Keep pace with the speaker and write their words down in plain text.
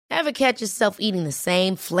Ever catch yourself eating the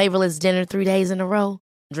same flavorless dinner 3 days in a row?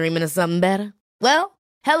 Dreaming of something better? Well,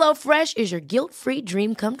 HelloFresh is your guilt-free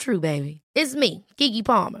dream come true, baby. It's me, Keke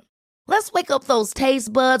Palmer. Let's wake up those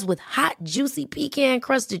taste buds with hot, juicy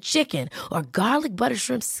pecan-crusted chicken or garlic butter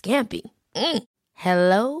shrimp scampi.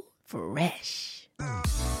 Hello Fresh.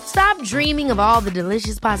 Stop dreaming of all the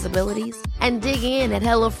delicious possibilities and dig in at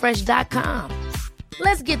HelloFresh.com.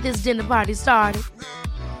 Let's get this dinner party started.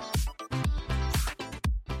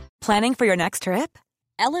 Planning for your next trip?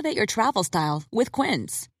 Elevate your travel style with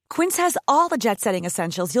Quince. Quince has all the jet-setting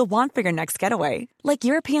essentials you'll want for your next getaway, like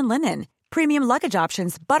European linen, premium luggage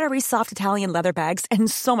options, buttery soft Italian leather bags,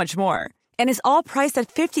 and so much more. And is all priced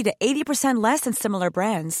at 50 to 80% less than similar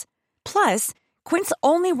brands. Plus, Quince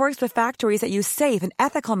only works with factories that use safe and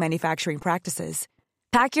ethical manufacturing practices.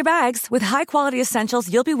 Pack your bags with high-quality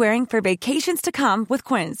essentials you'll be wearing for vacations to come with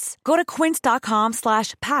Quince. Go to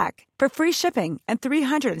quince.com/pack for free shipping and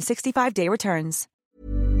 365-day returns.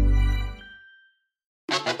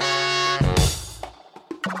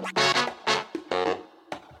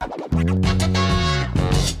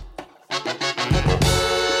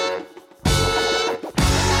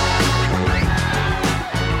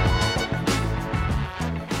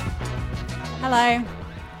 Hello.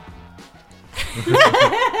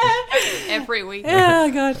 Every week.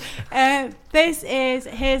 Oh god. This is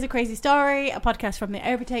Here's a Crazy Story, a podcast from The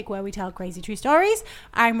Overtake where we tell crazy true stories.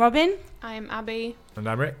 I'm Robin. I'm Abby. And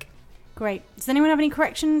I'm Rick. Great. Does anyone have any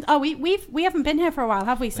corrections? Oh, we haven't been here for a while,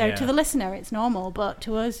 have we? So Yeah. to the listener, it's normal, but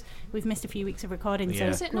to us, we've missed a few weeks of recording. Yeah. So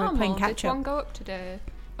Is it we're playing normal? catch Did one up. go up today?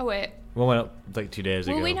 Oh wait, One went up like 2 days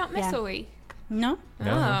ago. will we not miss Yeah. a week? No.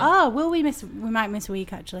 No. Ah. Oh, will we miss? We might miss a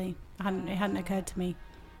week actually. It hadn't occurred to me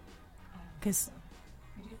because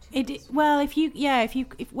if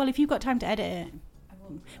you've got time to edit it.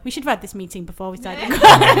 We should have had this meeting before we started.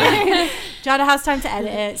 Jada has time to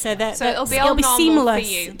edit it, so it'll be all it'll be normal seamless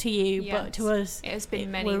for you. to you, Yes. but to us, It has been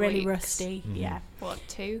many we're really weeks. rusty. Mm-hmm. Yeah, What,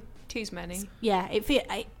 two? Two's many. yeah. It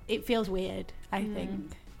feels weird. I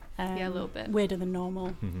think. Yeah, a little bit. Weirder than normal,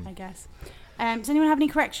 Mm-hmm. I guess. Does anyone have any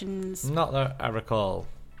corrections? Not that I recall.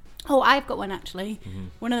 Oh, I've got one actually. Mm-hmm.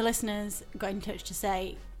 One of the listeners got in touch to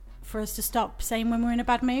say for us to stop saying when we're in a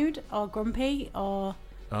bad mood or grumpy or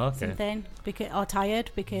something or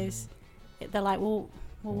tired because they're like, well,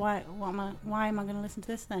 why am I going to listen to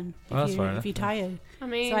this then That's fair enough, if you're tired? I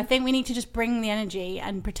mean, So I think we need to just bring the energy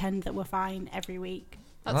and pretend that we're fine every week.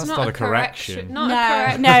 that's not a correction. Not no, a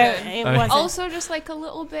correction. no, it wasn't. Also, just like a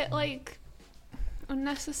little bit like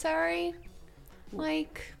unnecessary.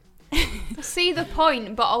 Like, I see the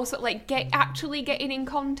point, but also like actually getting in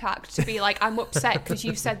contact to be like, I'm upset because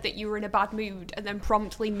you said that you were in a bad mood, and then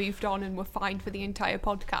promptly moved on and were fine for the entire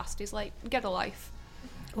podcast is like, get a life.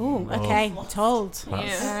 Oh, okay, told.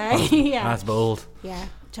 That's- Yeah, That's bold. yeah.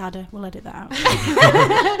 Jada, we'll edit that out.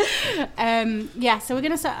 Yeah, so we're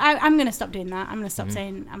gonna stop. I'm gonna stop doing that. I'm gonna stop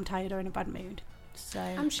saying I'm tired or in a bad mood. So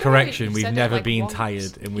I'm sure Correction, you we've said it, never like, been once.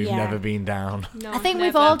 tired and we've Yeah. never been down. No, I think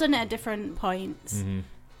we've never. all done it at different points.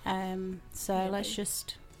 Mm-hmm. So let's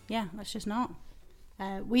just not.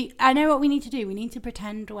 I know what we need to do. We need to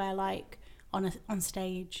pretend we're like on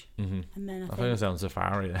stage, and then I think it's on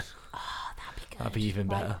Safari then. that'd be good. That'd be even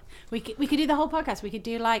Like, better. we could do the whole podcast. We could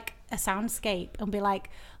do like a soundscape and be like,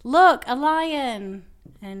 look, a lion,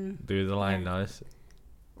 and Do the line noise.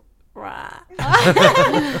 rah.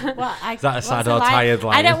 What, Is that a sad what's or tired I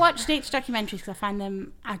lion? don't watch nature documentaries because I find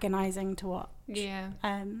them agonising to watch. Yeah.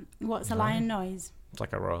 What's a lion noise? It's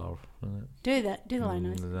like a roar. Isn't it? Do the lion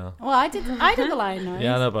noise. No. Well, I did the lion noise.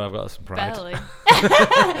 Yeah, I know, but I've got some pride. Barely.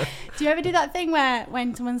 Do you ever do that thing where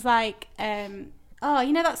when someone's like, oh,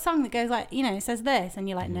 you know that song that goes like, it says this, and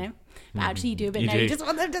you're like, no, but actually you do a bit. You No, do. you just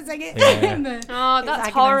want them to sing it. Yeah. Oh, It's that's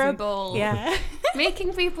agonising. horrible. Yeah.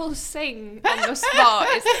 Making people sing on the spot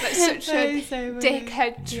is like such a So funny.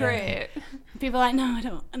 dickhead trait. People are like, no, I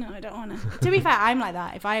don't want to. To be fair, I'm like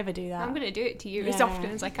that. If I ever do that, I'm going to do it to you as Yeah.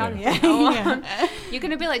 often as I can. Yeah. from now Yeah. on. You're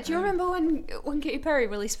going to be like, do you remember when Katy Perry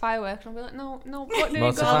released Fireworks? And I'll be like, no, what did it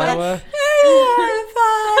What's go the like? firework?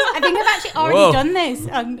 I think I've actually already Whoa. done this,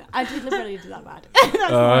 and I deliberately did that bad. That's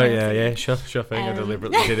Oh, why I yeah, was- yeah. Sure thing. I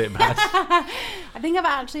deliberately did it bad. I think I've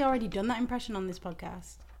actually already done that impression on this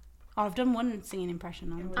podcast. Oh, I've done one singing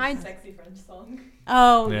impression on. Sexy French song.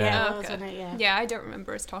 Oh, Yeah. yeah, Oh, that was okay. on it, yeah. Yeah, I don't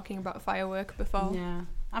remember us talking about Firework before. Yeah.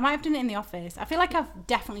 I might have done it in the office. I feel like I've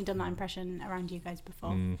definitely done that impression around you guys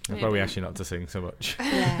before. I'll probably ask you not to sing so much.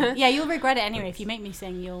 Yeah. Yeah, you'll regret it anyway. If you make me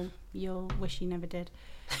sing, you'll wish you never did.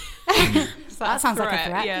 That sounds like a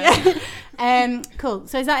threat. Yeah. Cool.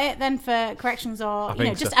 So is that it then for corrections or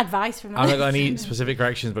think just so. advice from the I've not got any specific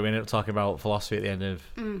corrections, but we ended up talking about philosophy at the end of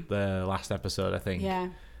the last episode, I think. Yeah.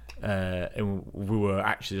 and we were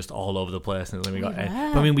actually just all over the place, and then we got. We But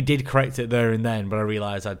were. I mean, we did correct it there and then, but I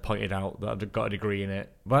realised I'd pointed out that I'd got a degree in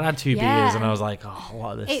it. But I had 2 beers, and I was like, "Oh, what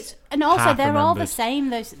are this?" And also half they're all the remembered. same.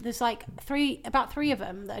 There's like about 3 of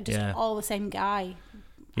them that are just Yeah. all the same guy.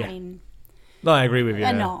 Yeah. I mean, No, I agree with you.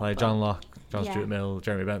 They're Yeah. not, Like but- John Locke, John Yeah. Stuart Mill,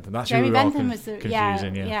 Jeremy Bentham. That's Jeremy who we were all Bentham was the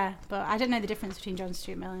confusing. yeah, but I don't know the difference between John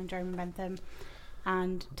Stuart Mill and Jeremy Bentham,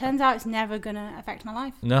 and turns out it's never gonna affect my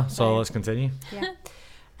life. No, so So- let's continue.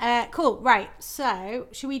 Yeah. Cool. Right. So,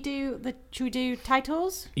 should we do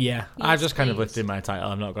titles? Yeah, I Yes, just kind of please. lifted my title.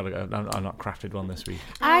 I'm not crafted one this week.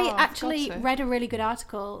 I Oh, actually gotcha. read a really good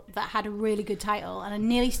article that had a really good title, and I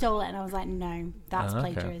nearly stole it, and I was like, no, that's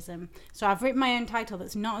Okay. plagiarism. So I've written my own title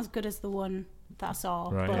that's not as good as the one that I saw,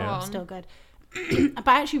 Right, but yeah. still good. But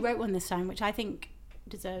I actually wrote one this time, which I think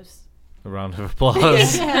deserves. A round of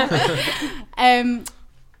applause.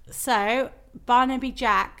 So Barnaby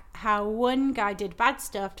Jack, how one guy did bad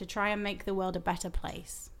stuff to try and make the world a better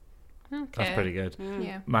place. Okay. That's pretty good.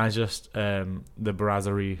 Yeah. Mine's just the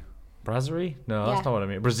Brasserie. Brasserie? No, Yeah. that's not what I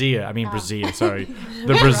mean. Brazia. I mean Oh. Brazia, sorry.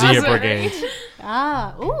 The Brazia Brigade.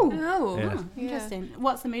 Ah, ooh, Oh. Yeah. interesting.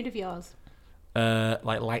 What's the mood of yours?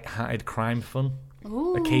 Like light-hearted crime fun.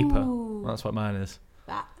 Ooh, A caper. That's what mine is.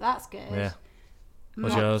 That's good. Yeah.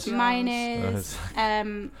 What's yours? Mine is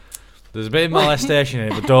There's a bit of molestation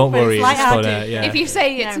in it, but don't But it's worry. It's light-hearted. fun. Yeah. If you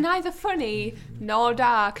say it's No. neither funny nor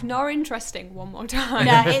dark nor interesting, one more time.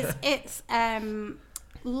 no, it's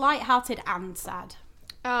light-hearted and sad.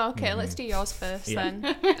 Oh, okay. Let's do yours first Yeah. then.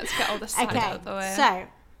 Let's get all the sad Okay, out of the way. so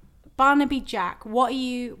Barnaby Jack, what are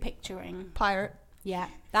you picturing? Pirate. Yeah,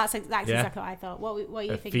 that's exactly what I thought. What are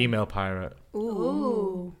you a thinking? female pirate.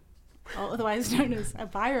 Ooh. Or otherwise known as a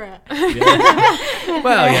pirate.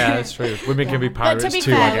 Well, yeah, that's true. Women can be But pirates to be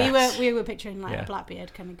too, I fair, guess. we were picturing like Yeah. a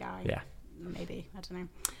Blackbeard kind of guy. Yeah. Maybe, I don't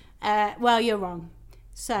know. Well, you're wrong.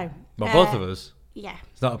 So. Well, both of us. Yeah.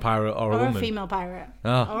 It's not a pirate or a Or a woman. female pirate.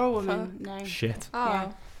 Oh. Or a woman. No. Shit. Oh.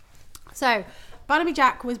 Yeah. So, Barnaby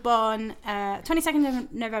Jack was born 22nd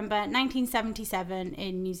of November 1977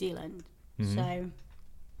 in New Zealand. Mm-hmm. So,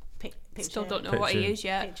 picture. Still don't know what he Picture. is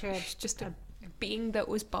yet. Picture. He's just a being that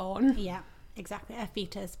was born. Yeah, exactly. A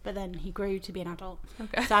fetus, but then he grew to be an adult.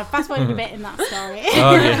 Okay. So I've fast forwarded a bit in that story.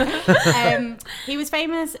 Oh, yeah. He was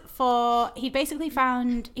famous for he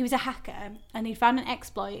was a hacker and he'd found an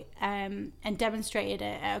exploit and demonstrated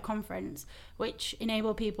it at a conference which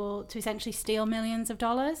enabled people to essentially steal millions of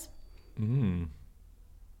dollars. Mm.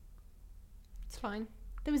 It's fine.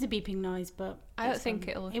 There was a beeping noise, but I don't it's think fine.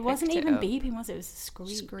 it'll have It wasn't picked it even up. beeping, was it? It was a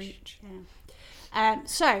screech. Screech. Yeah.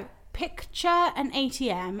 So picture an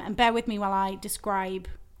ATM, and bear with me while I describe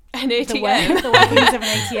An the ATM. workings of an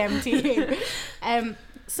ATM to you.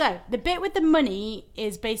 So the bit with the money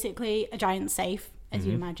is basically a giant safe, as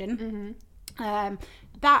you imagine.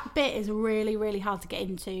 That bit is really, really hard to get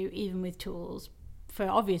into, even with tools. For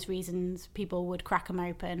obvious reasons, people would crack them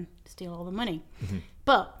open, steal all the money.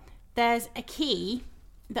 But there's a key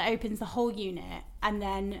that opens the whole unit, and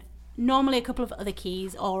then normally a couple of other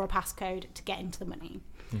keys or a passcode to get into the money.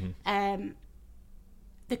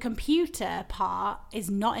 The computer part is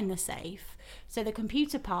not in the safe. So the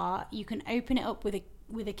computer part, you can open it up with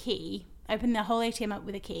a key, open the whole ATM up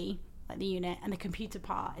with a key, like the unit, and the computer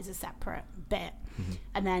part is a separate bit.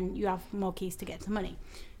 And then you have more keys to get to the money.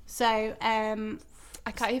 So,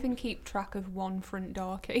 I can't even keep track of one front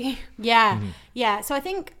door key. yeah. So I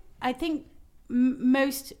think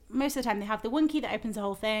most of the time they have the one key that opens the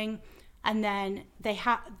whole thing, and then they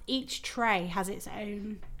have each tray has its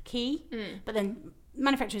own key, but then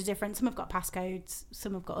manufacturers are different. Some have got passcodes,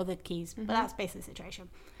 some have got other keys, but that's basically the situation.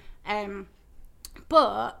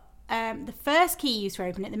 But the first key used to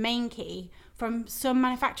open it, the main key, from some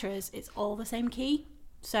manufacturers, it's all the same key.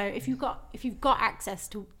 So if you've got access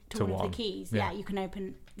to one of one. the keys, Yeah. you can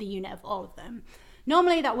open the unit of all of them.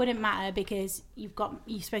 Normally that wouldn't matter because you're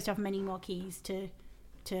supposed to have many more keys to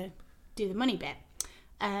do the money bit.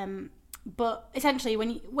 But essentially,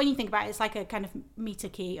 when you think about it, it's like a kind of meter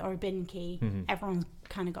key or a bin key. Everyone's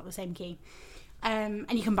kind of got the same key, and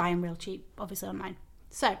you can buy them real cheap, obviously online.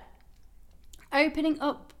 So, opening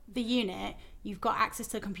up the unit, you've got access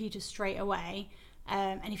to the computer straight away.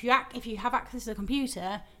 And if you have access to the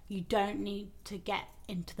computer, you don't need to get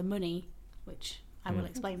into the money, which I will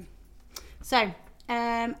explain. So,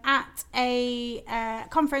 at a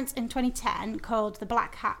conference in 2010 called the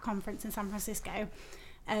Black Hat Conference in San Francisco,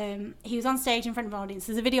 he was on stage in front of an audience.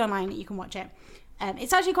 There's a video online that you can watch it.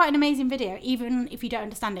 It's actually quite an amazing video, even if you don't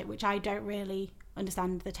understand it, which I don't really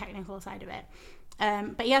understand the technical side of it.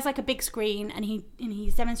 But he has like a big screen, and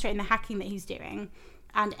he's demonstrating the hacking that he's doing,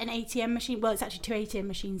 and an ATM machine. Well, it's actually two ATM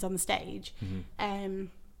machines on the stage.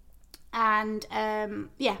 And so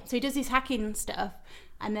he does this hacking stuff,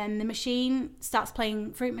 and then the machine starts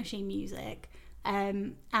playing Fruit Machine music,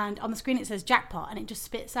 and on the screen it says jackpot, and it just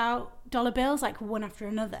spits out dollar bills like one after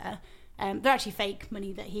another. They're actually fake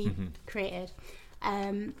money that he created.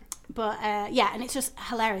 And it's just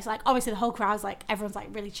hilarious. Like, obviously the whole crowd's like, everyone's like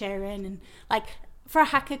really cheering, and like for a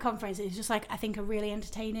hacker conference, it's just like, I think, a really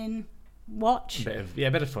entertaining watch. A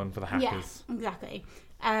bit of fun for the hackers. Yeah, exactly.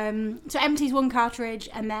 So empties one cartridge,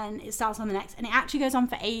 and then it starts on the next, and it actually goes on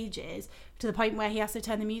for ages, to the point where he has to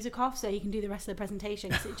turn the music off so he can do the rest of the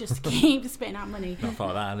presentation, because it just keeps spitting out money. Not thought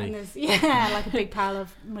of that, and there's like a big pile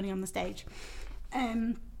of money on the stage.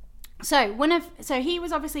 So he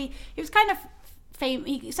was kind of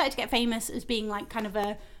he started to get famous as being like kind of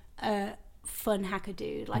a fun hacker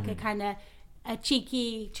dude, like a kind of a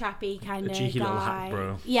cheeky, chappy kind of cheeky guy. little hack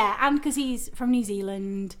bro. Yeah, and because he's from New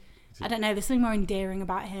Zealand, I don't know, there's something more endearing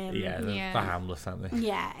about him. Yeah, they're harmless, aren't they?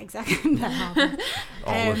 Yeah, exactly. They're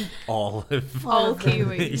harmless. all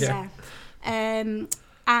Kiwis. Yeah.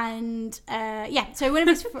 So one of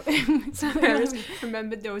his I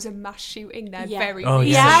remembered there was a mass shooting there very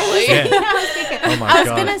recently. I was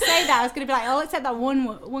going to say that. I was going to be like, I'll accept that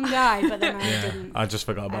one guy, but then I didn't. I just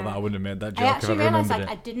forgot about that. I wouldn't have made that joke I actually if I'd realised remembered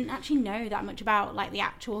I didn't actually know that much about like the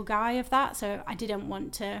actual guy of that, so I didn't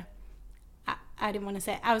want to. I didn't want to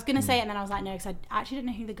say it. I was going to say it, and then I was like, no, because I actually didn't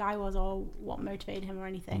know who the guy was or what motivated him or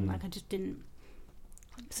anything. Like, I just didn't.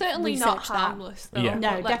 Certainly not research that. harmless, though. Yeah.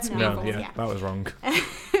 No, definitely not. No, that was wrong.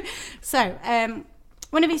 So,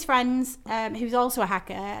 one of his friends, who's also a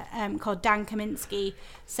hacker, called Dan Kaminsky,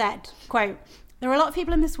 said, quote, "There are a lot of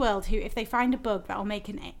people in this world who, if they find a bug that will make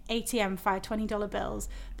an ATM fire $20 bills,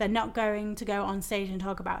 they're not going to go on stage and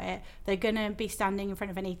talk about it. They're going to be standing in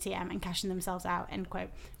front of an ATM and cashing themselves out," end quote.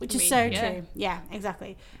 Which is so true. Yeah,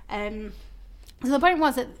 exactly. So the point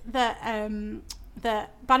was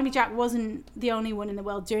that Barnaby Jack wasn't the only one in the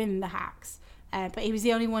world doing the hacks, but he was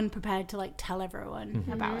the only one prepared to like tell everyone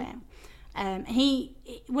about it. And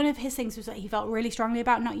one of his things was that he felt really strongly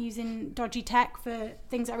about not using dodgy tech for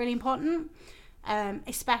things that are really important,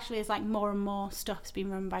 especially as like more and more stuff's being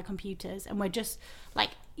run by computers, and we're just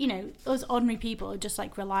like, us ordinary people are just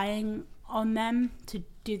like relying on them to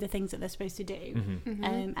do the things that they're supposed to do.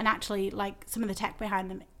 And actually, like, some of the tech behind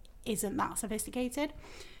them isn't that sophisticated.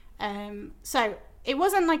 So it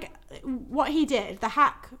wasn't like what he did, the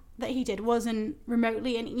hack that he did wasn't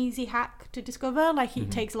remotely an easy hack to discover. Like, it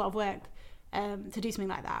takes a lot of work to do something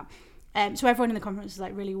like that. So everyone in the conference was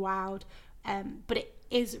like really wowed. But it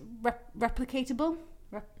is replicatable.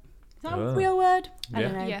 Is that a real word? I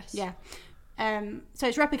don't know. Yes. Yeah. So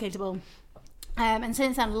it's replicatable. And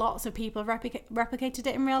since then, lots of people have replicated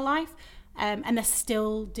it in real life. And they're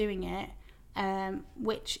still doing it.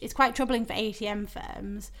 Which is quite troubling for ATM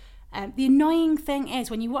firms. The annoying thing is,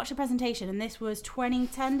 when you watch the presentation, and this was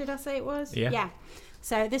 2010, did I say it was? Yeah.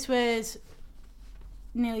 So this was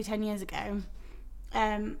nearly 10 years ago.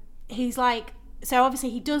 He's like, so obviously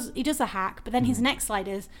he does the hack, but then his next slide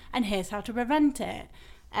is, and here's how to prevent it.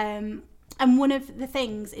 And one of the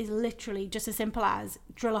things is literally just as simple as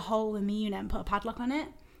drill a hole in the unit and put a padlock on it.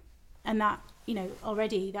 And that,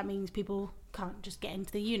 already that means people can't just get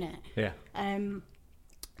into the unit. Yeah. And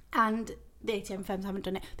the ATM firms haven't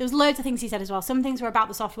done it. There was loads of things he said as well. Some things were about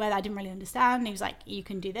the software that I didn't really understand. He was like, you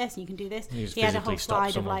can do this and you can do this. He had a whole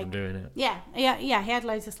slide of like, doing it. Yeah. He had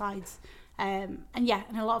loads of slides. And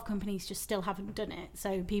a lot of companies just still haven't done it.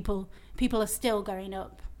 So people are still going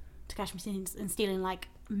up to cash machines and stealing like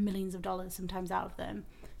millions of dollars sometimes out of them,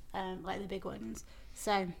 like the big ones.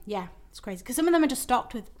 So yeah, it's crazy, because some of them are just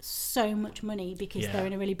stocked with so much money because they're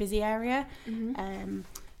in a really busy area.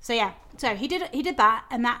 So he did that,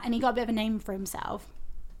 and he got a bit of a name for himself.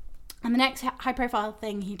 And the next high profile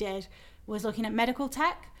thing he did was looking at medical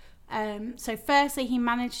tech. So firstly, he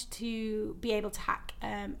managed to be able to hack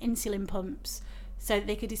insulin pumps so that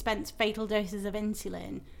they could dispense fatal doses of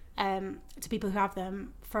insulin to people who have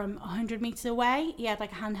them from 100 meters away. He had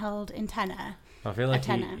like a handheld antenna. I feel like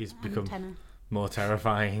he's become more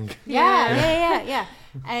terrifying. Yeah.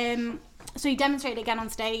 So he demonstrated again on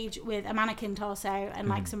stage with a mannequin torso and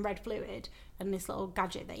like some red fluid and this little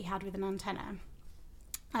gadget that he had with an antenna.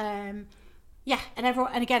 And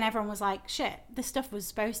everyone was like, shit, this stuff was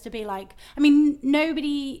supposed to be like, I mean, no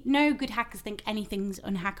good hackers think anything's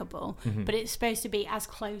unhackable, but it's supposed to be as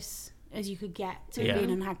close as you could get to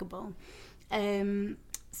being unhackable.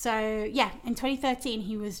 So in 2013,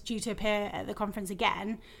 he was due to appear at the conference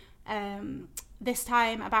again, this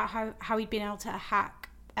time about how he'd been able to hack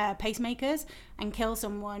pacemakers and kill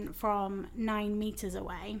someone from 9 meters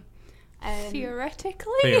away.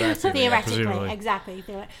 Theoretically? Theoretically, exactly.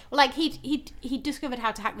 Like he discovered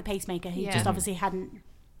how to hack the pacemaker. He just obviously hadn't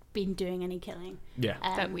been doing any killing. Yeah.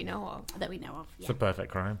 That we know of. Yeah. It's a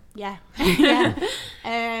perfect crime. Yeah. Yeah.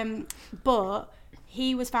 But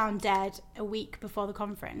he was found dead a week before the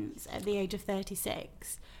conference at the age of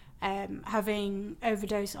 36, having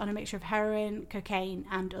overdosed on a mixture of heroin, cocaine,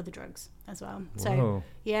 and other drugs as well. Whoa.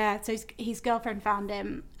 So his girlfriend found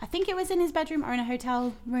him. I think it was in his bedroom or in a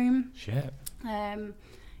hotel room. Shit.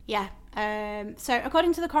 So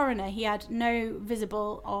according to the coroner, he had no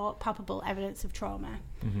visible or palpable evidence of trauma.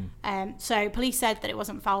 So police said that it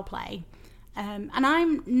wasn't foul play. And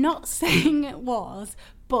I'm not saying it was,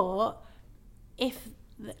 but if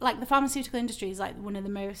the pharmaceutical industry is like one of the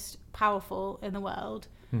most powerful in the world,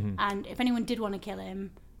 and if anyone did want to kill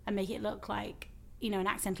him and make it look like, an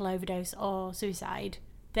accidental overdose or suicide,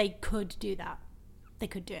 they could do that. They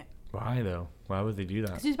could do it. Why though? Why would they do that?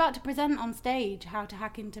 Because he was about to present on stage how to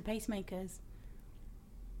hack into pacemakers.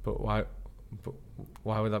 But why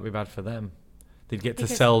would that be bad for them? They'd get to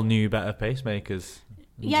Because- sell new, better pacemakers.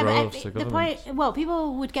 Yeah, droves but to the governments. point. Well,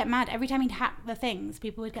 people would get mad every time he'd hack the things.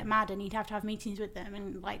 People would get mad, and he'd have to have meetings with them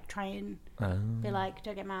and like try and be like,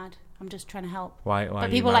 "Don't get mad. I'm just trying to help." Why are But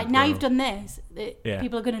you people were mad, like, "Now bro?" you've done this, Yeah.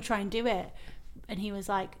 people are going to try and do it." And he was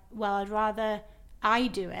like, "Well, I'd rather I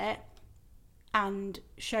do it and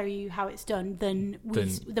show you how it's done than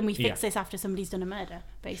we fix this after somebody's done a murder,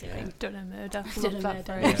 basically." Done a murder. Done a Love that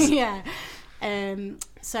murder. phrase. Yeah.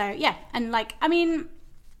 So yeah, and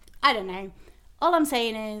I don't know. All I'm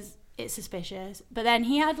saying is it's suspicious. But then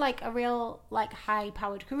he had like a real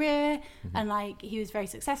high-powered career, and like he was very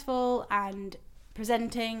successful, and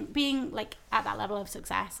being like at that level of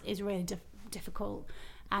success is really difficult.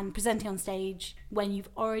 And presenting on stage when you've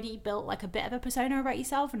already built like a bit of a persona about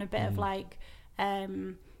yourself and a bit of like, I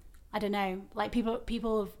don't know, like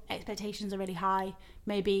people expectations are really high.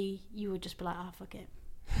 Maybe you would just be like, "Oh, fuck it.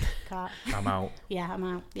 Can't." I'm out. Yeah, I'm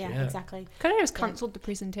out. Yeah. Exactly. Could have just cancelled the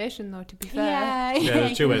presentation though, to be fair. Yeah. Yeah,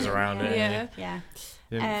 there's two ways around it. Yeah. Yeah.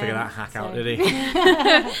 Didn't figure that hack out, so- did he?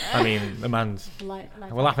 I mean, the man's... Like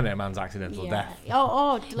We're laughing at a man's accidental yeah. death.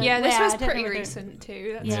 Yeah, this was I don't pretty know whether- recent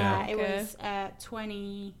too. That's Yeah, like, it was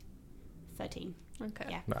 2013. Okay.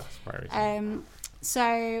 Yeah. That's very recent.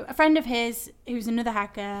 So a friend of his, who's another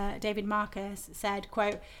hacker, David Marcus, said,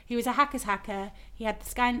 quote, "He was a hacker's hacker. He had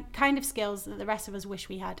the kind of skills that the rest of us wish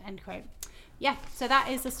we had," end quote. Yeah, so that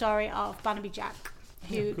is the story of Barnaby Jack,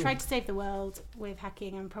 who tried to save the world with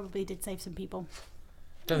hacking and probably did save some people.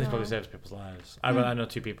 Definitely probably saves people's lives. I know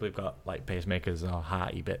two people who've got like pacemakers or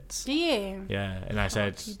hearty bits. Do you? Yeah, and I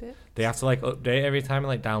said Hearty bits. they have to like update every time and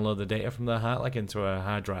like download the data from their heart like into a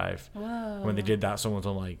hard drive. Whoa. When they did that, someone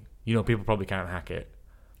told them like, people probably can't hack it.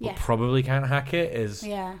 But Yeah. probably can't hack it is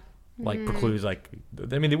Yeah. like precludes like,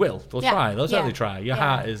 I mean they will. They'll Yeah. try. They'll certainly Yeah. try. Your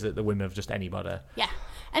Yeah. heart is at the whim of just anybody. Yeah.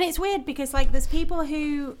 And it's weird because like there's people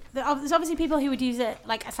who there's obviously people who would use it,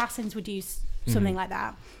 like assassins would use something like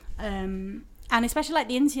that, and especially like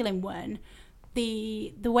the insulin one,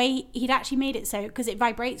 the way he'd actually made it so, because it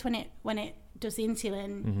vibrates when it does the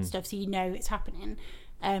insulin stuff, so you know it's happening,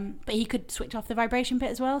 but he could switch off the vibration bit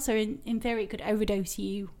as well, so in theory it could overdose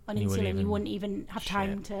you on You wouldn't insulin. You even- wouldn't even have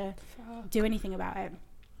time Shit. to do anything about it.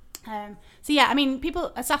 So yeah, I mean,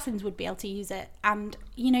 assassins would be able to use it, and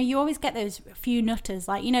you always get those few nutters,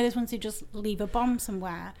 like those ones who just leave a bomb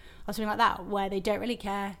somewhere or something like that, where they don't really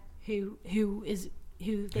care who they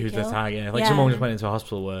Who's kill. the target? Like someone just went into a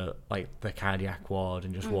hospital where like the cardiac ward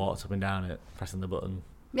and just walked up and down it, pressing the button.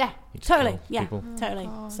 Yeah, You just totally. kill Yeah, people. totally.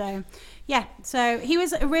 So yeah, so he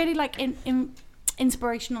was a really like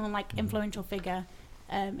inspirational and like influential figure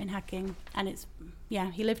in hacking, and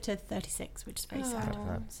he lived to 36, which is very sad.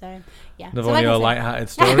 So yeah, Another so one like of your I said- light-hearted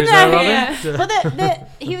stories there, Robin. But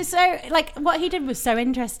he was so like what he did was so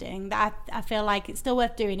interesting that I feel like it's still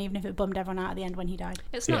worth doing, even if it bummed everyone out at the end when he died.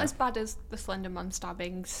 It's not Yeah. as bad as the Slender Man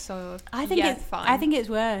stabbing, so I think yeah, it's fine. I think it's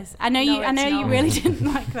worse. I know No, you. I know it's you not. really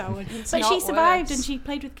didn't like that one, but not she survived worse. and she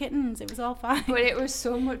played with kittens. It was all fine. But it was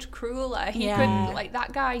so much crueler. He Yeah. couldn't, like,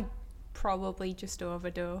 that guy probably just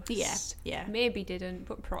overdosed. Yeah. Maybe didn't,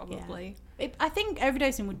 but probably. I think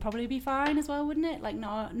overdosing would probably be fine as well, wouldn't it? Like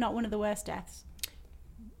not one of the worst deaths.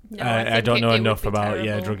 No, I think don't know it would enough be about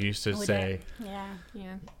terrible. drug use to Would say. it? Yeah,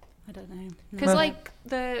 Yeah. I don't know. Because, like,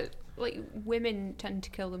 women tend to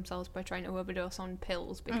kill themselves by trying to overdose on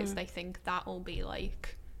pills because they think that'll be,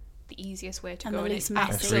 like, the easiest way to And go. the And least it's messy.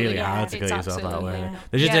 It's absolutely, really hard to it's kill yourself that absolutely- way. yeah.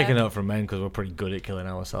 They should Yeah. take a note from men because we're pretty good at killing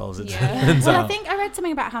ourselves. It Yeah. turns Well, I out. think I read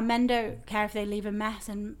something about how men don't care if they leave a mess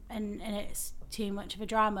and it's too much of a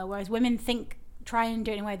drama, whereas women think try and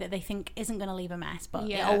do it in a way that they think isn't going to leave a mess, but it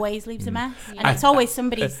Yeah. always leaves a mess, Yeah. and it's always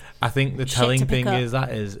somebody's. I think the shit telling to pick thing up.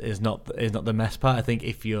 is not the mess part. I think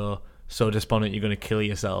if you're so despondent you're going to kill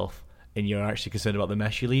yourself and you're actually concerned about the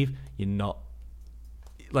mess you leave, you're not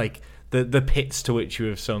like the pits to which you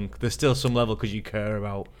have sunk. There's still some level because you care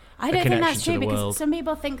about. I a don't think connection that's to true the because world. some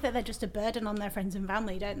people think that they're just a burden on their friends and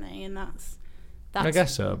family, don't they? And that's I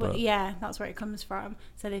guess so, but yeah, that's where it comes from.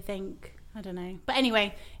 So they think, I don't know. But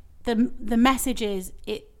anyway, the message is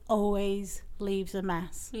it always leaves a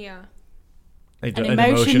mess. Yeah. an An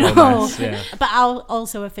emotional emotional, mess. Yeah. but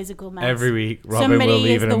also a physical mess. Every week, Robin will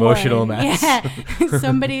leave is an the emotional one, mess. Yeah,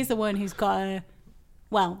 somebody is the one who's got to.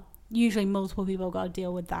 Well, usually multiple people got to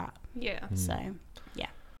deal with that. Yeah. So, yeah.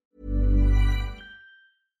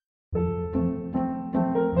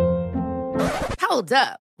 Hold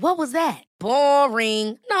up. What was that?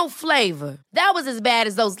 Boring. No flavor. That was as bad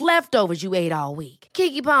as those leftovers you ate all week.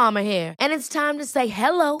 Keke Palmer here, and it's time to say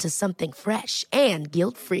hello to something fresh and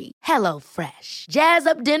guilt-free. Hello Fresh. Jazz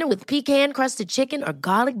up dinner with pecan-crusted chicken or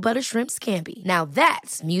garlic butter shrimp scampi. Now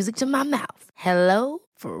that's music to my mouth. Hello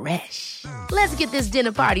Fresh. Let's get this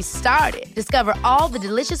dinner party started. Discover all the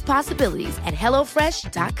delicious possibilities at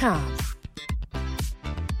hellofresh.com.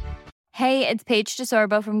 Hey, it's Paige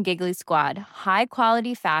DeSorbo from Giggly Squad. High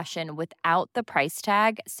quality fashion without the price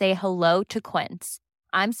tag. Say hello to Quince.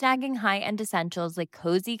 I'm snagging high-end essentials like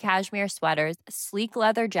cozy cashmere sweaters, sleek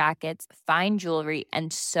leather jackets, fine jewelry,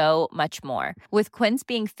 and so much more. With Quince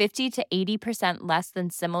being 50 to 80% less than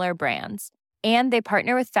similar brands. And they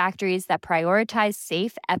partner with factories that prioritize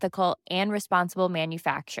safe, ethical, and responsible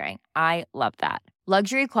manufacturing. I love that.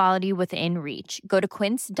 Luxury quality within reach. Go to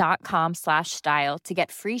quince.com/style to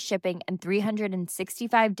get free shipping and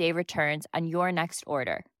 365-day returns on your next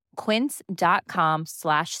order.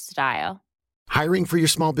 Quince.com/style. Hiring for your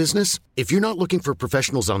small business? If you're not looking for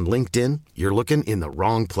professionals on LinkedIn, you're looking in the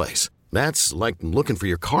wrong place. That's like looking for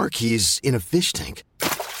your car keys in a fish tank.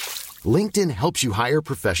 LinkedIn helps you hire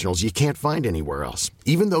professionals you can't find anywhere else,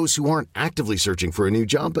 even those who aren't actively searching for a new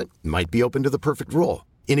job but might be open to the perfect role.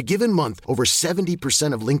 In a given month, over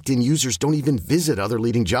 70% of LinkedIn users don't even visit other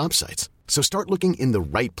leading job sites. So start looking in the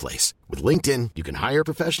right place. With LinkedIn, you can hire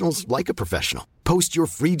professionals like a professional. Post your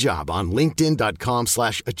free job on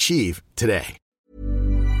linkedin.com/achieve today.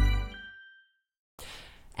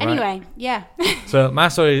 Anyway, yeah. So my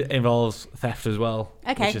story involves theft as well,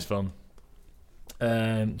 Okay. which is fun.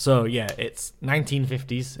 So yeah, it's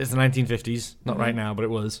 1950s. It's the 1950s, not right now, but it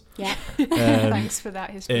was. Yeah. Thanks for that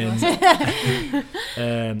history in- lesson.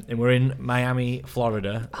 And we're in Miami,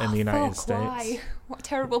 Florida, in the United Fuck, States. why? What a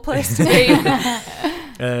terrible place to be.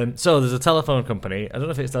 So there's a telephone company. I don't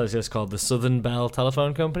know if it's just called the Southern Bell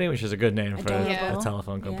Telephone Company, which is a good name for Adorable. a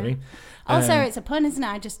telephone company. Also, Um, it's a pun, isn't it?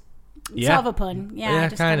 I just Yeah. sort of a pun. Yeah, I Yeah,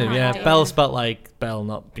 just kind of. kinda Yeah, like that, Bell spelt like Bell,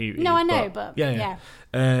 not beauty. No, I know, but yeah.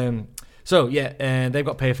 So yeah, and they've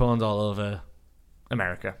got payphones all over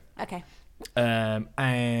America. Okay.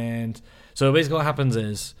 And so basically what happens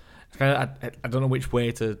is, it's kind of, I don't know which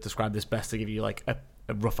way to describe this best to give you like a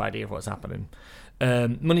rough idea of what's happening.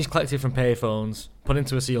 Money's collected from payphones, put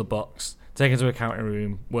into a sealed box, taken to a counting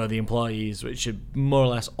room where the employees, which are more or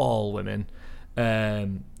less all women,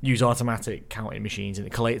 use automatic counting machines, and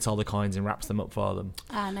it collates all the coins and wraps them up for them.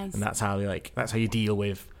 Ah, nice. And that's how you deal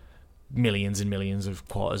with millions and millions of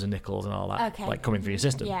quarters and nickels and all that, Okay. like coming through your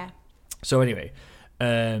system. Yeah. So anyway,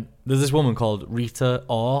 there's this woman called Rita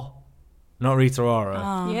Ora, not Rita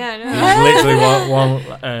Ora. Yeah, no. There's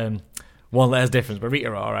literally one letter's difference, but Rita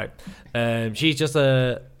Ora, right? She's just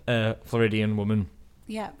a Floridian woman,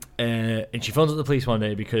 Yeah. and she phones up the police one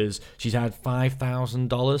day because she's had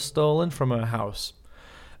 $5,000 stolen from her house.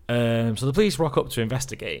 So the police rock up to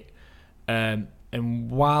investigate, and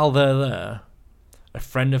while they're there, a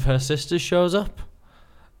friend of her sister's shows up.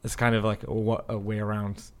 It's kind of like a way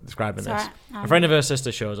around describing this. A friend of her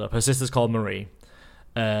sister shows up. Her sister's called Marie,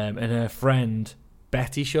 and her friend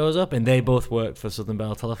Betty shows up, and they both work for Southern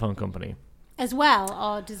Bell Telephone Company. As well,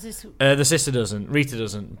 or does this? The sister doesn't. Rita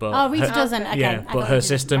doesn't. But Oh, Rita her- doesn't. Okay. Yeah, I but thought her you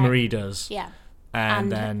sister did. Right. Marie does. Yeah.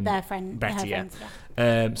 And then their friend, Betty, her yeah.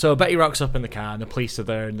 friends, So Betty rocks up in the car, and the police are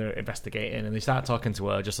there, and they're investigating, and they start talking to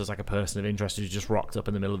her just as like a person of interest who's just rocked up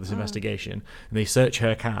in the middle of this investigation. And they search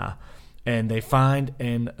her car, and they find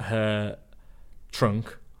in her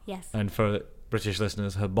trunk, Yes. and for British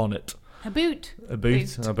listeners, her bonnet, Her boot. a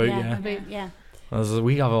boot, Boot. a boot, yeah. Her boot. Yeah.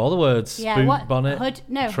 We have all the words. Yeah. Boot, What? bonnet, Hood.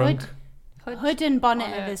 No. trunk. Hood and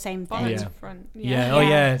bonnet are the same thing. Bonnet's Yeah. front. Yeah. Oh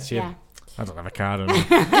yeah. It's your, Yeah. I don't have a card on me.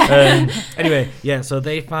 Anyway, yeah, so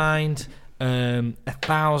they find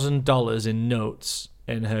 $1,000 in notes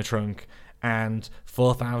in her trunk, and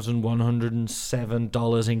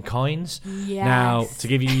 $4,107 in coins. Yes. Now, to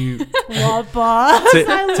give you What, boss? to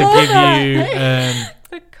I give love that. you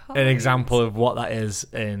The an example of what that is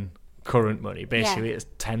in current money, basically Yeah. it's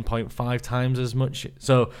 10.5 times as much.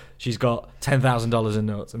 So she's got $10,000 in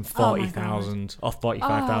notes and $40,000 or $45,000 Oh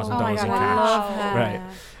my in God, I cash. love her. Right.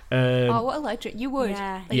 Oh, what a legend. You would.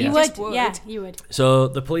 Yeah, Yeah. you Just would. Yeah, you would. So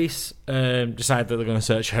the police decide that they're going to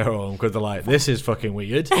search her home because they're like, this is fucking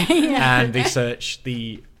weird. And they search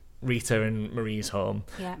the Rita and Marie's home,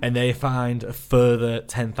 Yeah. and they find a further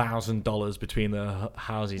 $10,000 between their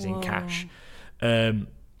houses in cash.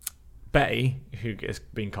 Betty, who gets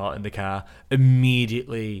been caught in the car,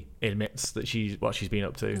 immediately admits that she's been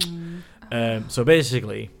up to. So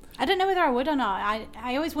basically, I don't know whether I would or not.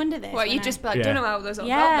 I always wonder this. Well, when you I- just be like, Yeah. don't know how those all got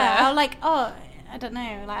yeah. there. I'll like, oh, I don't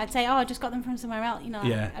know. Like I'd say, oh, I just got them from somewhere else. You know,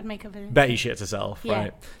 Yeah. I'd make up a Betty shits herself, Yeah.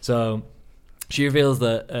 right? So she reveals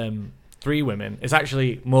that 3 women, it's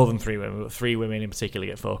actually more than 3 women, but 3 women in particular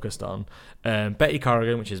get focused on. Betty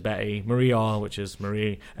Corrigan, which is Betty, Marie Orr, which is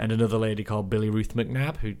Marie, and another lady called Billy Ruth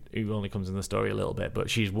McNabb, who only comes in the story a little bit,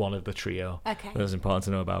 but she's one of the trio. Okay. That's important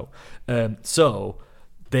to know about. So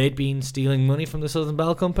they'd been stealing money from the Southern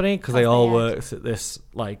Bell Company because they all worked at this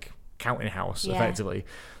like counting house, Yeah. effectively.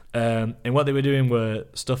 And what they were doing were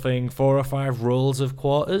stuffing 4 or 5 rolls of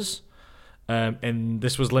quarters, and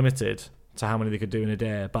this was limited to how many they could do in a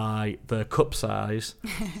day by the cup size,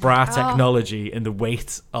 bra technology, and the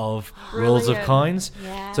weight of rolls of Brilliant. coins.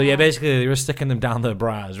 Yeah. So yeah, basically they were sticking them down their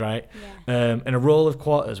bras, right? And a roll of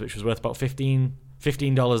quarters, which was worth about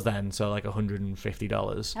 $15 then, so like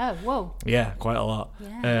 $150. Oh, whoa. Yeah, quite a lot.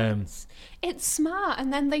 Yeah. It's smart,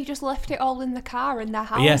 and then they just left it all in the car in their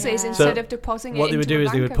Yeah. houses So instead of depositing it what they would into do a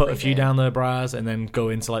is they bank would put a every few day. down their bras and then go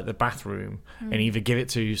into like the bathroom and either give it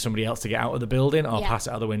to somebody else to get out of the building or Yeah. pass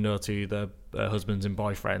it out the window to the husbands and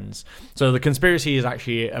boyfriends. So the conspiracy is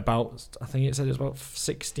actually about, I think it said it's about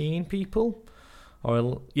 16 people,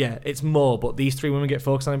 or yeah, it's more. But these 3 women get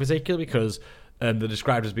focused on in particular because they're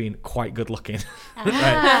described as being quite good looking.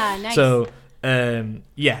 Ah, nice. So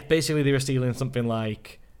yeah, basically they were stealing something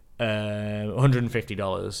like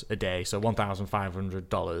 $150 a day, so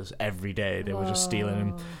 $1,500 every day. They were just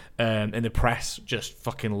stealing them, and the press just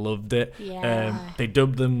fucking loved it. Yeah. They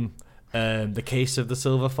dubbed them the case of the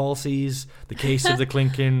silver falsies, the case of the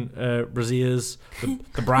clinking braziers,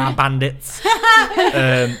 the bra bandits.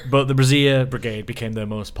 But the brazier brigade became their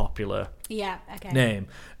most popular Yeah. Okay. name.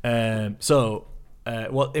 So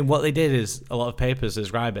what they did is, a lot of papers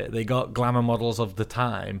describe it, they got glamour models of the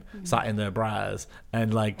time sat in their bras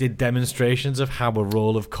and like did demonstrations of how a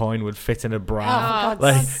roll of coin would fit in a bra. Oh, for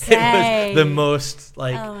like God's it was sake. the most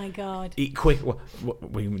like Oh my God. quick.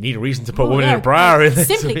 We need a reason to put Oh, one in yeah. a bra. In this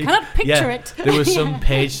Simply week. cannot picture Yeah. it. There was some Yeah.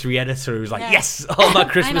 page 3 editor who was like, Yeah. yes, all my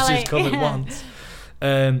Christmases Finally. come at Yeah. once.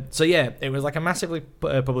 So yeah, it was like a massively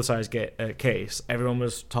publicized case. Everyone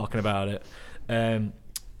was talking about it.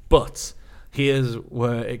 But here's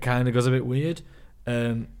where it kind of goes a bit weird.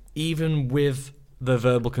 Even with the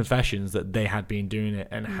verbal confessions that they had been doing it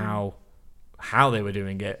and how they were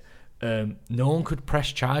doing it, no one could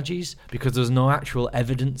press charges because there's no actual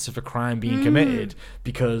evidence of a crime being committed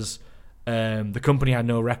because the company had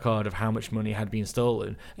no record of how much money had been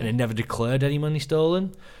stolen and it never declared any money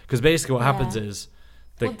stolen. Because basically what happens is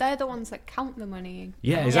Well, they're the ones that count the money.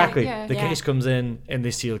 yeah, exactly. Yeah. The case comes in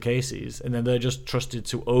they seal cases, and then they're just trusted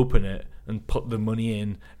to open it and put the money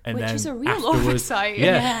in, and Which then is a real afterwards, oversight.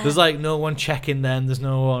 Yeah, there's like no one checking them. There's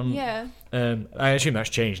no one. Yeah. I assume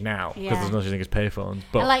that's changed now because Yeah. there's no such thing as payphones.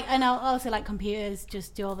 But And also like computers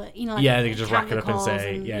just do all the, you know, like yeah, they can just count rack it the up and calls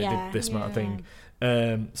say, did this amount of thing.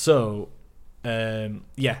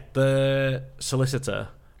 The solicitor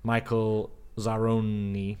Michael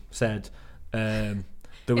Zaroni said.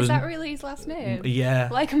 There was Is that really his last name? Yeah,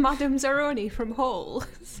 Like Madame Zeroni from Hull.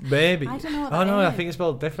 maybe. I don't know what oh that no, I is. think it's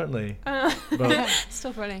spelled differently. But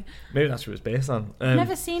Still funny. maybe that's what it's based on. I've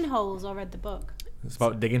never seen Holes or read the book. It's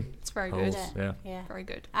about digging. It's very holes. good. Yeah. Yeah. Very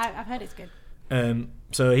good. I've heard it's good.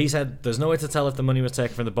 So he said, "There's no way to tell if the money was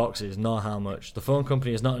taken from the boxes, nor how much. The phone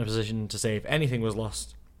company is not in a position to say if anything was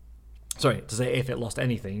lost. Sorry, to say if it lost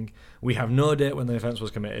anything. We have no date when the offence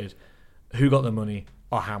was committed, who got the money,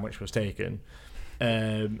 or how much was taken."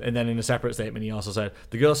 And then in a separate statement, he also said,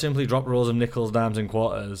 "The girls simply dropped rolls of nickels, dimes, and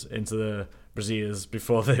quarters into the braziers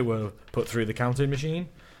before they were put through the counting machine.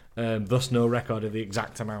 Thus, no record of the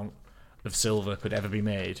exact amount of silver could ever be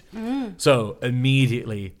made." So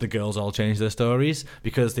immediately, the girls all changed their stories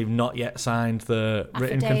because they've not yet signed the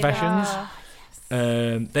written Affidavit. confessions.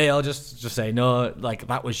 Oh, They all just say no, like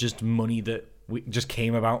that was just money that just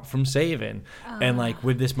came about from saving. And like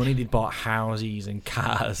with this money, they'd bought houses and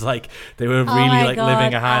cars. Like they were really like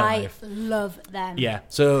living a high life. I love them. Yeah,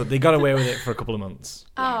 so they got away with it for a couple of months.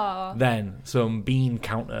 Oh. Then some bean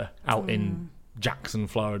counter out in Jackson,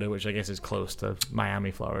 Florida, which I guess is close to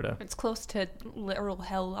Miami, Florida. It's close to literal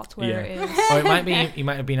hell. That's where it is. Or it might be. He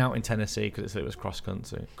might have been out in Tennessee because it was cross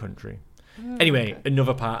country. Anyway,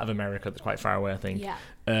 another part of America that's quite far away, I think. Yeah.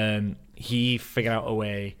 He figured out a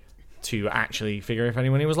way to actually figure if any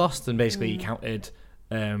money was lost, and basically he counted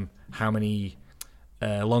how many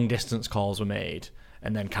long distance calls were made,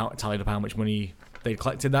 and then tallied up how much money they'd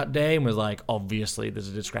collected that day, and was like, obviously there's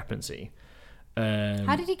a discrepancy.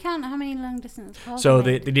 How did he count how many long distance calls? So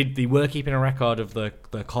they were keeping a record of the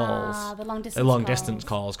calls, the long distance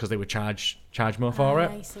calls, because they would charge more for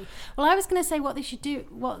it. I see. Well, I was going to say what they should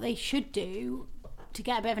do to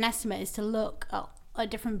get a bit of an estimate is to look at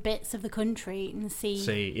different bits of the country and see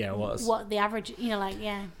what the average,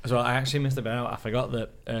 So I actually missed a bit out. I forgot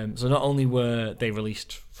that. So not only were they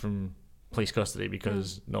released from police custody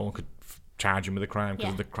because no one could charge him with a crime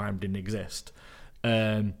because the crime didn't exist.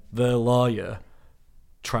 The lawyer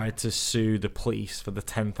tried to sue the police for the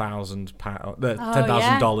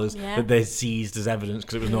 $10,000 that they seized as evidence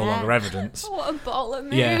because it was no longer evidence. What a baller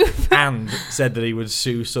move. Yeah, and said that he would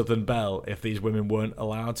sue Southern Belle if these women weren't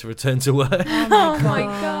allowed to return to work. Oh my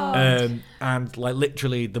god. And like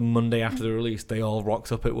literally the Monday after the release, they all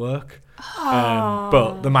rocked up at work.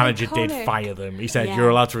 But the manager did fire them. He said, "You're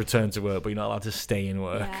allowed to return to work, but you're not allowed to stay in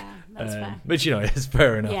work." Yeah, that's fair. Which is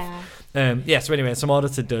fair enough. Yeah. So anyway, some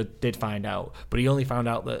auditor did find out, but he only found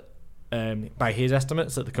out that by his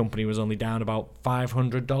estimates that the company was only down about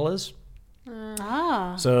 $500.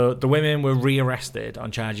 So the women were rearrested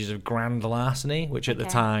on charges of grand larceny, which at the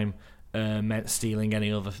time meant stealing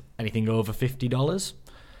anything over $50.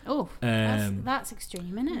 Oh, that's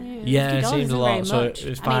extreme, isn't it? Yeah, it seems a lot. So much. it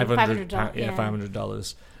was $500.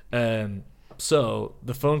 $500. So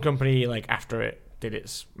the phone company, like after it did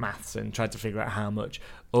its maths and tried to figure out how much,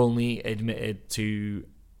 only admitted to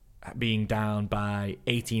being down by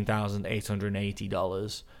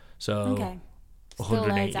 $18,880. So 180,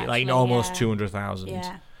 loads, like actually, almost 200,000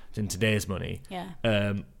 Yeah. in today's money. Yeah.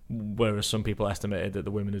 Whereas some people estimated that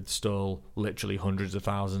the women had stole literally hundreds of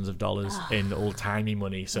thousands of dollars in old-timey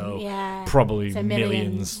money, so probably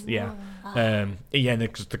millions. Yeah. And the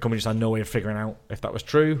company just had no way of figuring out if that was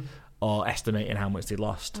true or estimating how much they'd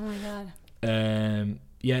lost. Oh my god.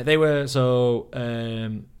 They were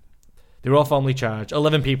they were all formally charged.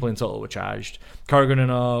 11 people in total were charged. Corrigan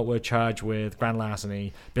and Orr were charged with grand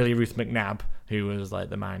larceny. Billy Ruth McNabb, who was like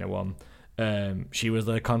the minor one, she was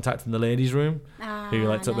the contact in the ladies' room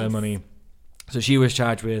who took their money. So she was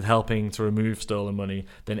charged with helping to remove stolen money.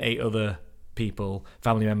 Then 8 other people,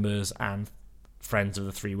 family members and friends of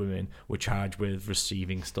the 3 women, were charged with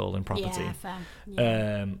receiving stolen property. Yeah, fair.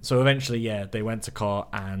 Yeah. So eventually, they went to court,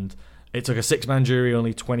 and it took a 6-man jury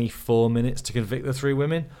only 24 minutes to convict the 3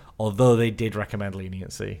 women, although they did recommend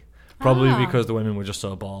leniency. Probably because the women were just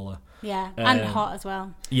so baller. Yeah, and hot as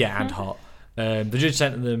well. Yeah, and hot. The judge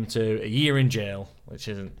sentenced them to a year in jail, which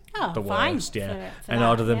isn't the worst, and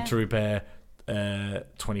ordered them to repay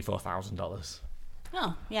 $24,000.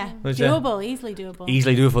 Oh, yeah. Doable, easily doable.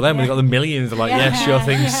 Easily doable for them. We've got the millions. They're like, sure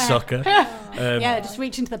thing, sucker. Just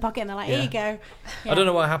reach into the pocket and they're like, here you go. Yeah. I don't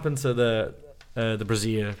know what happened to the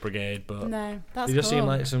Brazier Brigade, but that's they just cool. seem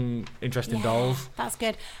like some interesting dolls. That's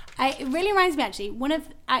good. It really reminds me, actually,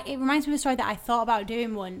 it reminds me of a story that I thought about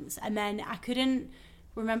doing once, and then I couldn't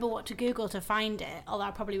remember what to Google to find it, although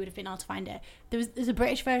I probably would have been able to find it. There's a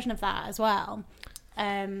British version of that as well,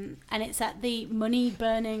 and it's at the money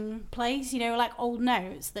burning place, like old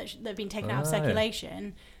notes that have been taken out of circulation.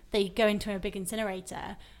 Yeah. They go into a big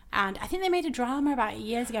incinerator. And I think they made a drama about it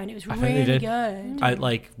years ago, and it was really good.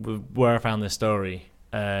 Where I found this story,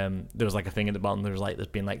 there was like a thing at the bottom. There's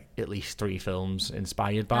been at least 3 films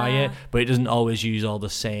inspired by it, but it doesn't always use all the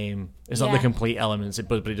same. It's not the complete elements,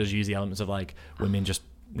 but it does use the elements of women just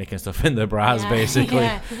making stuff in their bras, basically.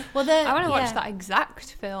 Yeah. Well, I want to watch that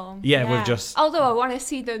exact film. Yeah, we've just. Although I want to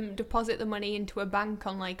see them deposit the money into a bank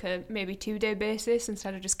on a maybe 2-day basis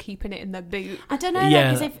instead of just keeping it in their boot. I don't know,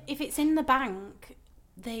 because if it's in the bank,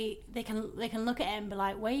 they can look at it and be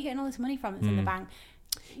like, where are you getting all this money from? It's in the bank.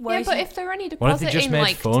 Whereas if they're only depositing what if they just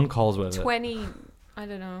made phone calls with 20, I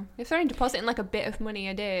don't know. If they're only depositing a bit of money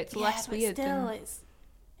a day, it's less weird. Still,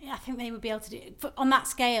 I think they would be able to do it. On that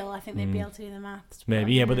scale, I think they'd be able to do the maths.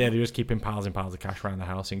 Maybe, but they're just keeping piles and piles of cash around the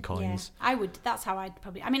house in coins. Yeah, I would. That's how I'd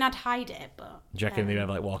probably. I mean, I'd hide it, but. Do you reckon they'd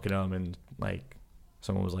have walking home and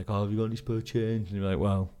someone was like, "Oh, have you got any spare change?" And you're like,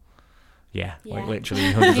 "Well, Yeah, like Yeah.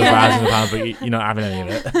 literally hundreds of thousands of pounds, but you're not having any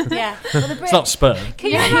of it. Yeah. Well, the It's not sperm.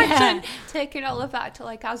 Can you imagine taking all of that to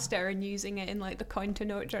like Asda and using it in like the coin to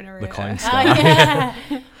note generator? The coin Oh, star.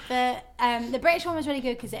 yeah. The British one was really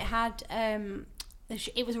good because it had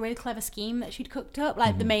it was a really clever scheme that she'd cooked up,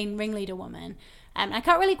 like the main ringleader woman. I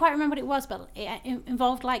can't really quite remember what it was, but it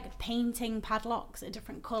involved like painting padlocks a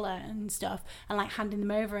different colour and stuff, and like handing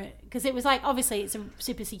them over it, because it was like, obviously it's a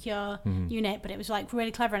super secure unit, but it was like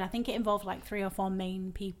really clever, and I think it involved like 3 or 4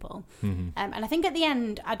 main people. And I think at the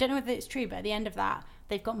end, I don't know whether it's true, but at the end of that,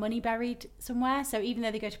 they've got money buried somewhere. So even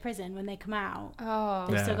though they go to prison, when they come out,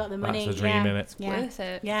 they've still got the money. That's a dream, innit? It's worth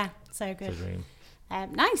it. Yeah, so good. It's a dream.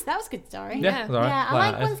 Nice, that was a good story. Yeah, it's all right. Yeah, I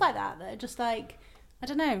Well, like ones like that are just like, I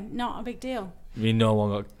don't know, not a big deal. I mean, no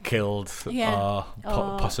one got killed Yeah. or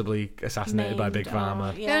Or possibly assassinated by Big maimed or-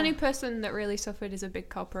 Pharma. yeah. The only person that really suffered is a big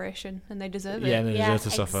corporation, and they deserve it. Yeah, and they Yeah, deserve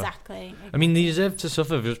to suffer. Exactly. I mean, they deserve to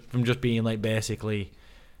suffer from just being like basically.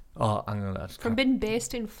 Oh, hang on. From being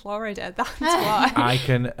based in Florida, that's why. I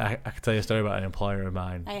can tell you a story about an employer of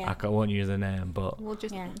mine. Oh, yeah. I won't use the name, but We'll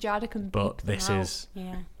just Yeah. Jada can beep but them this out. is.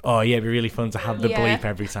 Yeah. Oh yeah, it'd be really fun to have the Yeah. bleep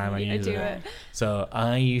every time I Yeah, use do it. it. So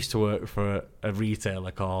I used to work for a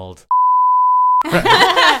retailer called,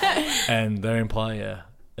 and their employer,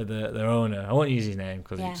 their owner. I won't use his name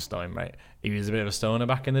because Yeah. it's just not him, right? He was a bit of a stoner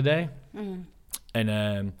back in the day,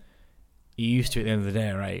 and he used to at the end of the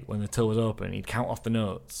day, right, when the till was open, he'd count off the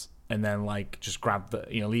notes and then like just grab the,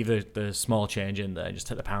 leave the small change in there, just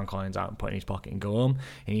take the pound coins out and put it in his pocket and go home.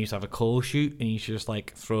 And he used to have a coal chute, and he used to just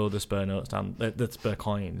like throw the spare notes down, the spare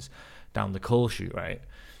coins down the coal chute, right?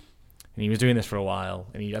 And he was doing this for a while,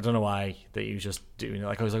 and I don't know why that he was just doing it.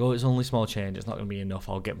 Like I was like, oh, it's only small change, it's not going to be enough.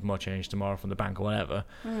 I'll get more change tomorrow from the bank or whatever.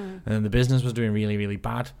 And then the business was doing really, really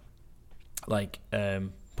bad. Like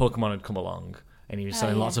Pokemon had come along, and he was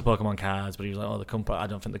selling lots of Pokemon cards, but he was like, oh, I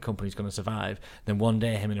don't think the company's going to survive. Then one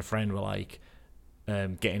day, him and a friend were like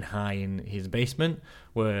getting high in his basement,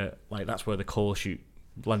 where like that's where the coal chute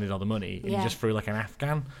landed all the money, and he just threw like an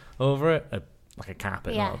Afghan over it, like a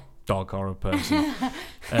carpet, not a dog or a person.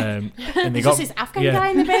 And they There's got just this Afghan guy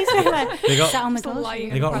in the basement, like, They got- sat on the It's a coal lie.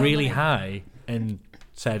 chute. they got really Probably. high and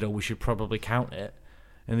said, oh, we should probably count it.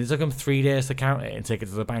 And it took him 3 days to count it and take it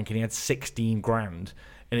to the bank, and he had 16 grand.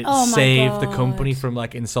 And it Oh my saved the God. company from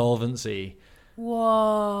like insolvency.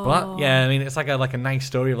 Whoa. But yeah, I mean, it's like a nice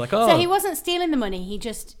story of like, oh, So he wasn't stealing the money. He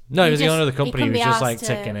just no, he was the just- owner of the company. He couldn't was be just like asked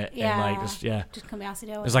to- taking it and like just just couldn't be asked to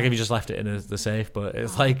do it. It's like if you just left it in the safe, but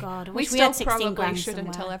it's Oh, like God, I We wish still had 16 probably grand shouldn't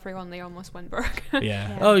tell somewhere. everyone they almost went broke.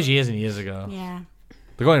 yeah. Oh, it was years and years ago. Yeah.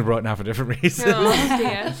 They're going broke now for different reasons. Oh,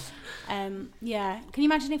 dear. Yeah. Can you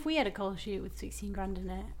imagine if we had a coal chute with 16 grand in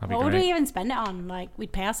it? That'd be What would great. we even spend it on? Like,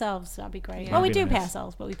 we'd pay ourselves. That'd be great. Yeah. Well, we That'd do be pay nice.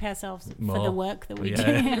 ourselves, but we pay ourselves for More. the work that we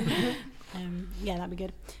Yeah. do. Yeah, that'd be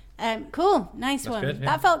good. Cool. Nice That's one. good, yeah.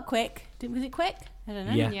 That felt quick. Was it quick? I don't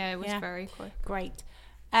know. Yeah. Yeah, it was very quick. Great.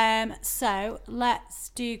 So let's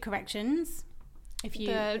do corrections. If you,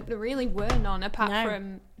 There really were none apart No.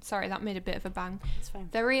 from. Sorry, that made a bit of a bang. it's fine.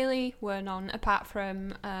 There really were none apart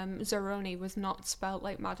from Zeroni was not spelt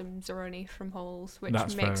like Madame Zeroni from Halls, which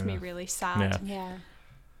That's makes fair me enough. really sad. Yeah. Yeah.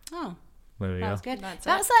 Oh, There we go. that's good. That's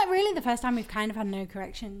That's like really the first time we've kind of had no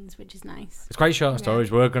corrections, which is nice. It's quite short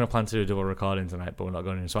stories. We're going to plan to do a double recording tonight, but we're not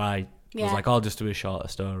going to. So I was Yeah. like, I'll just do a shorter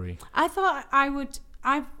story. I thought I would.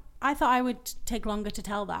 I thought I would take longer to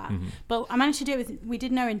tell that, but I managed to do it with. We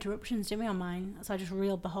did no interruptions, didn't we, on mine? So I just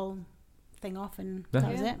reeled the whole thing off, and Yeah.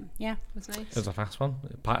 that was Yeah. it. Yeah, It was nice. It was a fast one.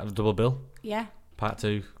 Part of the double bill. yeah. Part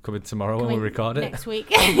 2 coming tomorrow when Coming we record it. next week.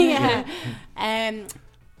 Yeah.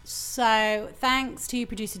 So thanks to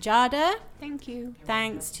producer Jada. Thank you.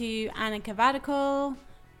 Thanks to Annika Vadical.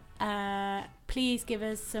 Please give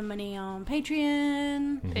us some money on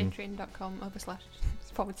Patreon. Patreon.com// the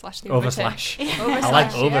Overslash. Overslash. I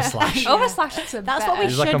like yeah. overslash. Overslash. It's a That's better. what we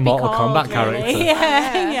It's should like a be Mortal called, Kombat really. character.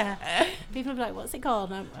 Yeah, yeah. People will be like, "What's it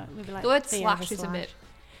called?" And we'll be like, The word "The slash is a Overslash." bit.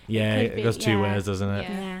 Yeah, Could it be, goes two yeah. ways, doesn't it?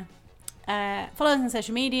 Yeah. Yeah. Follow us on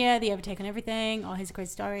social media, The Overtake on Everything, or Here's a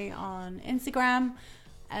Crazy Story on Instagram.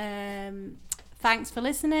 Thanks for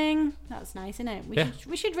listening. That's nice, isn't it? Yeah.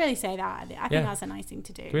 We should really say that. I think Yeah. that's a nice thing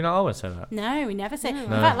to do. Do we not always say that? No, we never say. No. In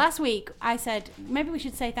No. fact, last week I said maybe we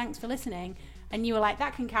should say thanks for listening, and you were like,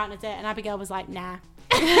 that can count as it, and Abigail was like, nah.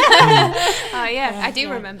 Oh yeah, I do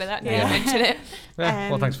yeah. remember that. Now Yeah. you mention it. Yeah.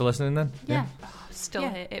 Well, thanks for listening then. Yeah. Still Yeah.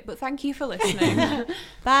 hate it, but thank you for listening.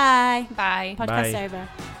 Bye. Bye. Podcast Bye. over.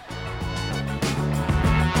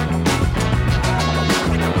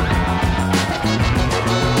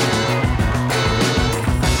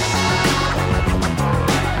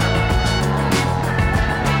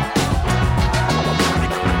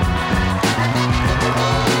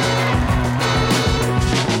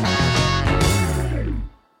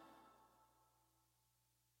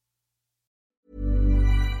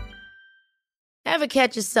 Ever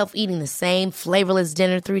catch yourself eating the same flavorless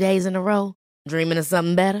dinner 3 days in a row? Dreaming of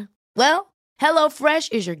something better? Well,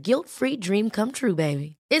 HelloFresh is your guilt-free dream come true,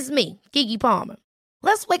 baby. It's me, Keke Palmer.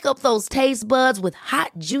 Let's wake up those taste buds with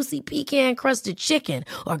hot, juicy pecan-crusted chicken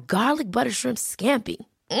or garlic butter shrimp scampi.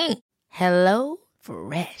 Hello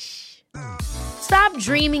Fresh. Stop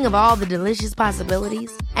dreaming of all the delicious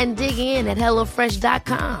possibilities and dig in at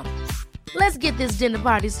HelloFresh.com. Let's get this dinner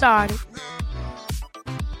party started.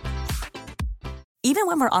 Even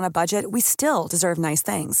when we're on a budget, we still deserve nice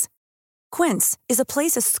things. Quince is a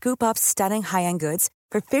place to scoop up stunning high-end goods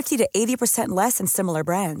for 50 to 80% less than similar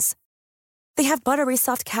brands. They have buttery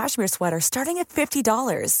soft cashmere sweaters starting at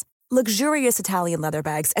 $50, luxurious Italian leather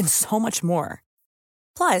bags, and so much more.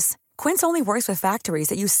 Plus, Quince only works with factories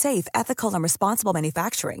that use safe, ethical, and responsible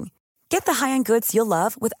manufacturing. Get the high-end goods you'll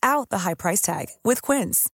love without the high price tag with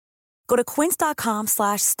Quince. Go to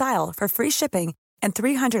quince.com/style for free shipping and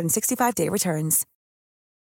 365-day returns.